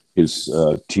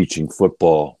teaching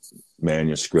football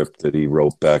manuscript that he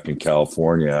wrote back in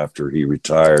California after he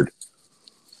retired.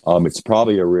 It's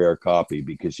probably a rare copy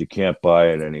because you can't buy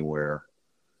it anywhere.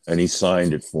 And he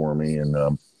signed it for me.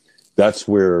 And that's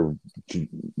where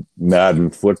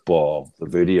Madden Football, the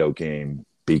video game,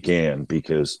 began,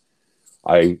 because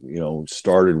I,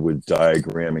 started with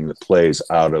diagramming the plays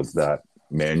out of that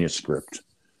manuscript.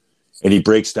 And he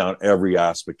breaks down every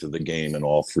aspect of the game in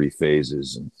all three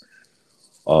phases, and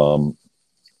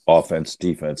offense,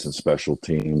 defense, and special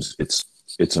teams.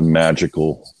 It's a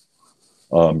magical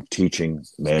teaching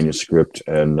manuscript.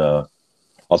 And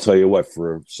I'll tell you what,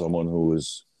 for someone who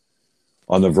is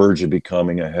on the verge of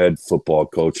becoming a head football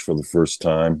coach for the first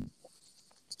time,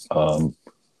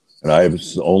 and I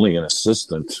was only an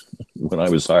assistant when I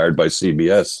was hired by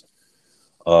CBS,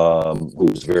 who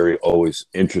was always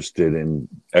interested in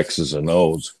X's and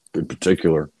O's in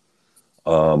particular.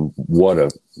 What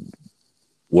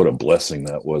a blessing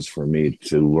that was for me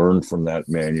to learn from that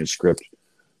manuscript,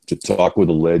 to talk with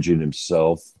the legend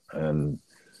himself, and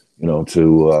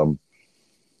to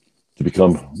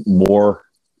become more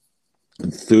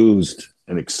enthused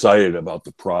and excited about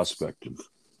the prospect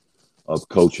of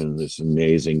coaching this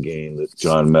amazing game that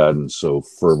John Madden so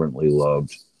fervently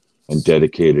loved and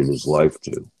dedicated his life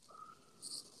to.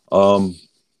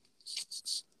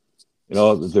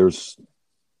 There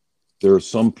are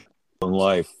some people in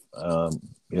life,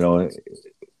 who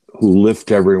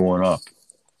lift everyone up.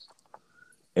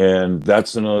 And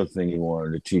that's another thing he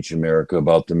wanted to teach America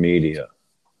about the media.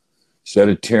 Instead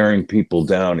of tearing people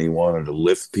down, he wanted to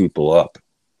lift people up.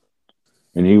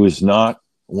 And he was not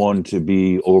one to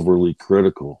be overly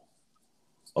critical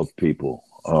of people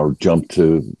or jump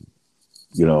to,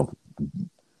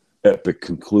 epic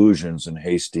conclusions and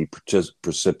hasty,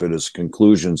 precipitous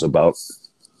conclusions about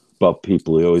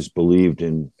people. He always believed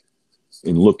in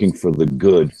looking for the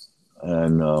good.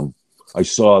 And I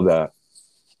saw that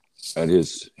at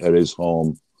his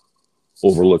home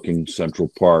overlooking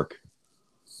Central Park,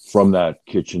 from that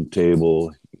kitchen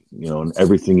table, and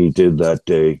everything he did that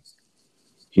day.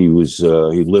 He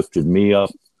lifted me up.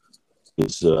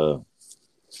 His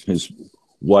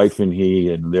wife and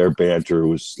he, and their banter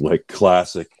was like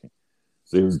classic.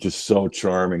 They were just so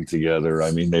charming together.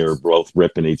 I mean, they were both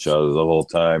ripping each other the whole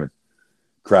time and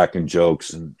cracking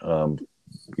jokes. And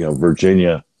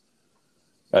Virginia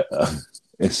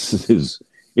is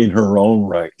in her own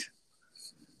right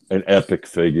an epic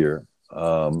figure.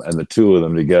 And the two of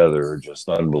them together are just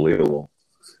unbelievable.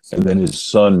 And then his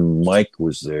son, Mike,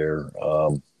 was there.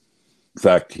 In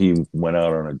fact, he went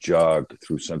out on a jog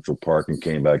through Central Park and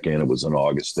came back in. It was an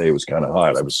August day. It was kind of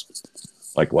hot. I was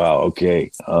like, wow, okay.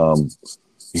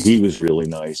 He was really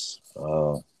nice.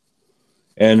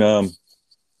 And it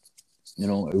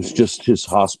was just his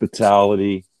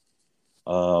hospitality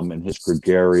and his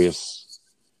gregarious,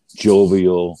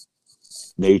 jovial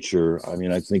nature. I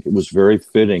mean, I think it was very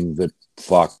fitting that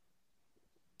Fox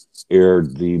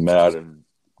aired the Madden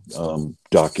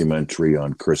documentary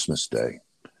on Christmas Day,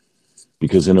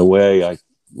 because in a way I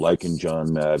liken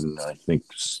John Madden, I think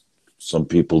some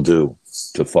people do,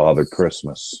 to Father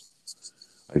Christmas.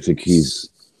 I think he's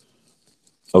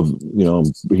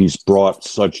brought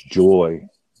such joy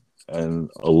and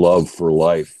a love for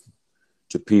life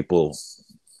to people,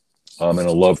 and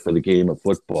a love for the game of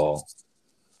football,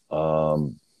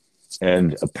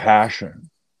 and a passion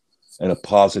and a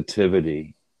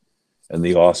positivity and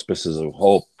the auspices of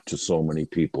hope to so many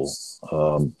people,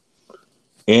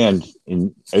 and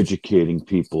in educating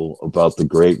people about the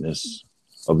greatness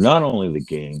of not only the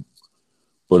game,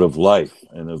 but of life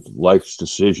and of life's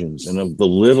decisions and of the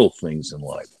little things in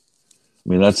life. I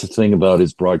mean, that's the thing about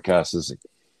his broadcasts is,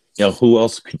 who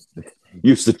else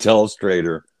used to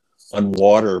telestrator on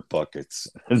water buckets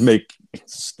and make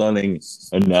stunning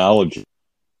analogies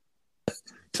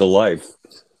to life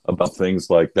about things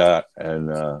like that.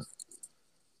 And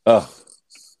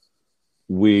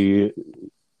we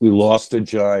lost a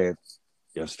giant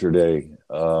yesterday.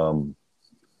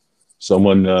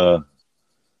 Someone,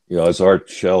 as Art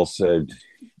Shell said,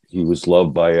 he was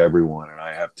loved by everyone. And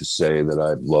I have to say that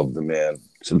I've loved the man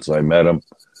since I met him.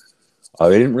 I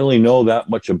didn't really know that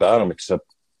much about him, except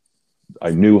I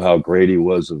knew how great he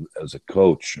was as a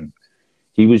coach. And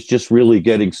he was just really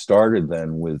getting started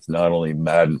then with not only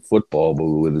Madden football, but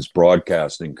with his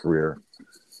broadcasting career.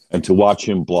 And to watch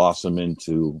him blossom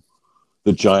into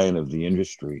the giant of the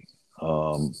industry,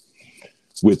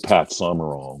 with Pat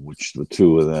Summerall, which the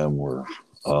two of them were,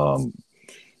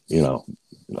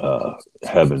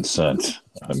 heaven sent.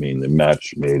 I mean, the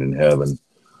match made in heaven.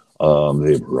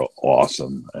 They were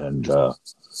awesome. And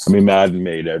Madden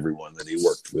made everyone that he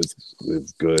worked with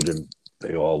good, and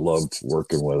they all loved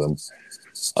working with him.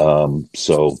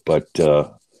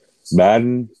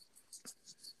 Madden,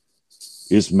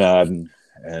 is Madden.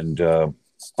 And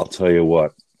I'll tell you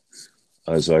what,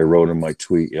 as I wrote in my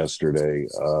tweet yesterday,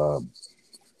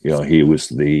 he was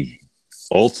the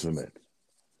ultimate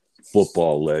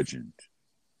football legend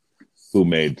who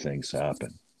made things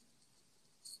happen.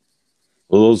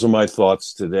 Well, those are my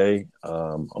thoughts today.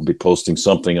 I'll be posting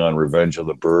something on Revenge of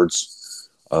the Birds.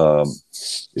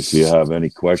 If you have any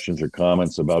questions or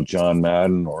comments about John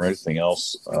Madden or anything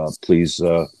else, please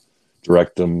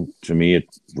direct them to me at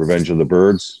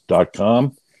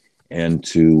revengeofthebirds.com and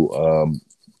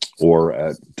or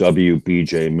at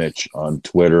WBJ Mitch on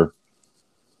Twitter.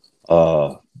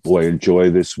 Enjoy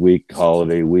this week,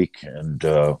 holiday week. And,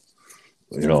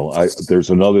 there's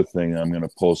another thing I'm going to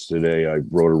post today. I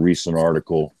wrote a recent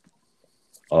article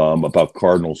about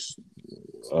Cardinals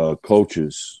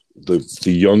coaches, the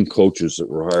young coaches that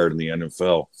were hired in the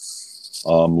NFL,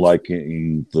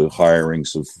 liking the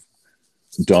hirings of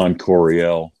Don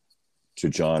Coryell to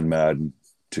John Madden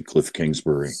to Cliff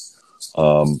Kingsbury,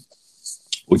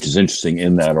 which is interesting.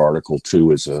 In that article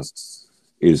too is a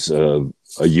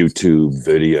YouTube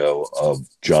video of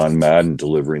John Madden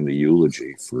delivering the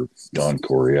eulogy for Don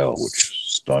Coryell, which is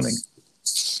stunning.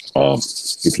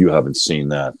 If you haven't seen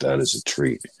that, that is a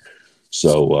treat.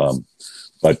 So,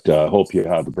 but I hope you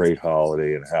have a great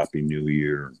holiday and Happy New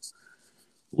Year.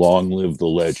 Long live the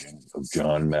legend of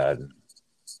John Madden.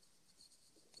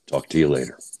 Talk to you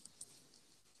later.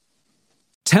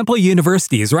 Temple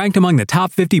University is ranked among the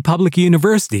top 50 public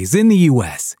universities in the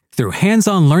U.S. Through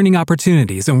hands-on learning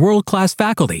opportunities and world-class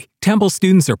faculty, Temple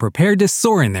students are prepared to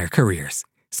soar in their careers.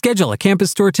 Schedule a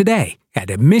campus tour today at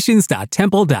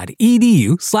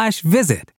admissions.temple.edu/visit.